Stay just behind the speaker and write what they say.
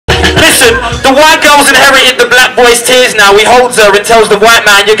Listen, the white girl's inherited the black boy's tears now. He holds her and tells the white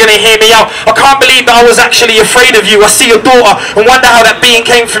man, you're gonna hear me out. I can't believe that I was actually afraid of you. I see your daughter and wonder how that being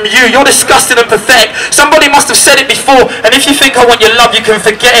came from you. You're disgusting and pathetic. Somebody must have said it before, and if you think I want your love, you can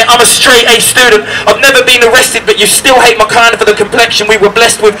forget it. I'm a straight A student. I've never been arrested, but you still hate my kind for the complexion we were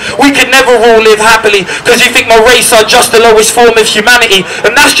blessed with. We could never all live happily, because you think my race are just the lowest form of humanity.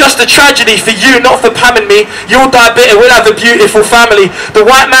 And that's just a tragedy for you, not for Pam and me. You'll die bitter, we'll have a beautiful family. The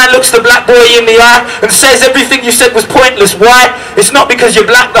white man looks the black boy in the eye and says everything you said was pointless. Why? It's not because you're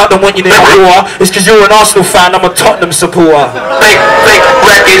black that I don't want you to know you are. It's because you're an Arsenal fan, I'm a Tottenham supporter. Fake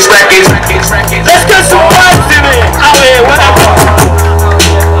records. Let's get some vibes in it. Out here, whatever.